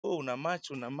hapo, una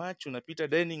match, unapita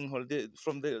dining hall,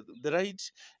 from the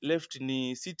right, left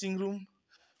ni sitting room.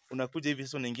 Unakuja hivi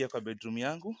sasa unaingia kwa bedroom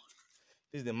yangu.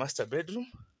 This is the master bedroom.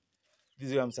 This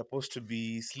is where I'm supposed to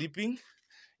be sleeping,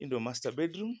 in the master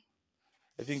bedroom.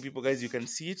 I think people, guys, you can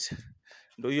see it.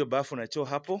 Ndo hiyo bafu na choo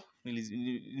hapo,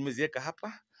 nimeziweka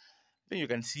hapa. Then you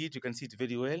can see it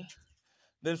very well.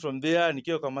 Then from there,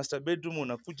 nikiwa kwa master bedroom,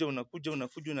 unakuja,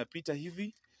 unapita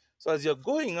hivi. So as you're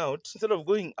going out, instead of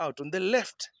going out on the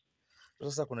left,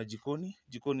 sasa kuna jikoni.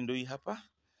 Jikoni ndo hii hapa.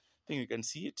 I think you can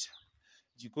see it.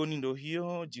 Jikoni ndo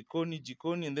hiyo,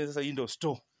 jikoni, and then sasa hii ndo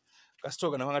store. Ka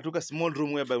store kana hanga small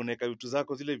room whereby unaweka vitu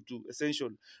zako, zile vitu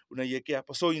essential unaiwekea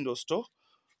hapo. So hii ndo store.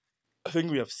 I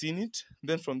think we have seen it.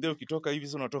 Then from there ukitoka hivi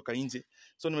sasa unatoka nje.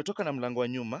 So nimetoka na mlango wa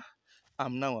nyuma.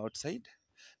 I'm now outside.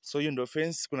 So hiyo ndo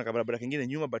fence, kuna kabarabara kingine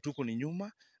nyuma, but huko ni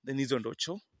nyuma. Then hizo ndo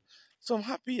choo. So I'm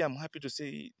happy to say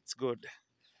it's good.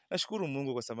 Nashukuru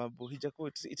Mungu kwa sababu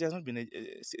it has not been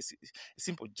a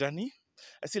simple journey.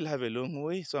 I still have a long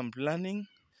way, so I'm planning.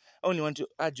 I only want to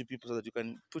urge you people so that you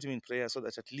can put me in prayer so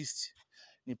that at least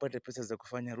nipate pesa za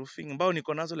kufanya roofing. Mbao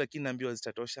niko nazo lakini naambiwa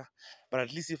zitatosha. But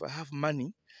at least if I have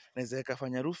money, naweza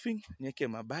kufanya roofing, niweke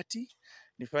mabati,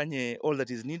 nifanye all that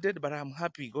is needed. But I'm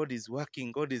happy God is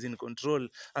working, God is in control.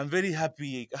 I'm very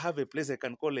happy I have a place I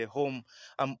can call a home.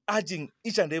 I'm urging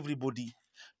each and everybody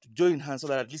to join hands so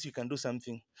that at least we can do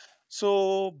something.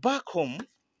 So back home,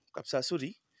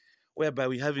 Kapsasuri, whereby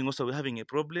we're having a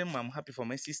problem. I'm happy for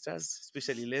my sisters,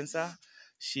 especially Lensa,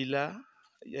 Sheila.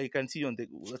 You can see on the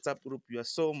WhatsApp group,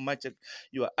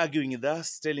 you are arguing with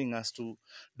us, telling us to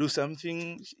do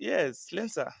something. Yes,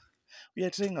 Lensa, we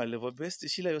are trying our level best.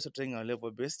 Sheila is also trying our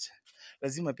level best.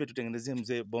 Lazima pia tutengenezee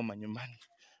mzee boma nyumbani.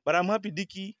 But I'm happy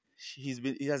Dicky, he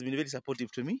has been very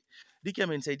supportive to me. Dicky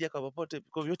amenisaidia kwa popote,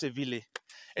 kwa vyote vile.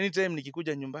 Anytime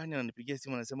nikikuja nyumbani ananipigia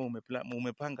simu anasema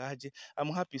umepanga aje.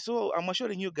 I'm happy. So I'm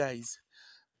assuring you guys,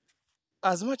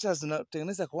 as much as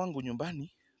natengeneza kwangu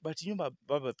nyumbani, but nyumba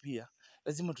baba pia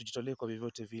lazima tujitolee kwa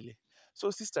vyovyote vile.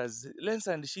 So sisters,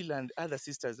 Lensa and Sheila and other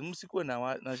sisters, msikuwe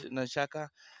na shaka,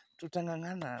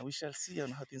 tutangangana. We shall see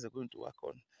on how things are going to work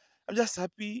on. I'm just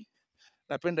happy.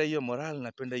 Napenda hiyo moral,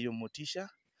 napenda hiyo motisha.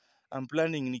 I'm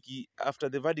planning after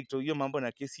the verdict of hiyo mambo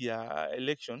na kesi ya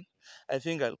election, I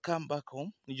think I'll come back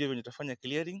home, nijue venye tutafanya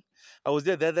clearing. I was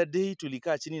there the other day,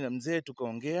 tulikaa chini na mzee,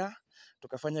 tukaongea,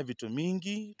 tukafanya vitu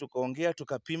mingi, tukaongea,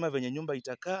 tukapima venye nyumba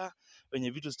itakaa, venye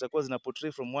vitu zitakuwa zina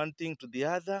portray from one thing to the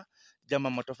other. Jama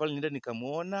matofali nenda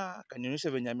nikamuona,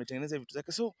 akanionyesha venye ametengeneza vitu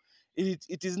zake. So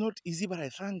it is not easy, but I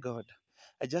thank God.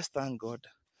 I just thank God.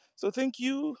 So thank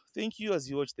you as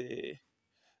you watch the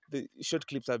short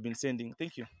clips I've been sending.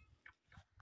 Thank you.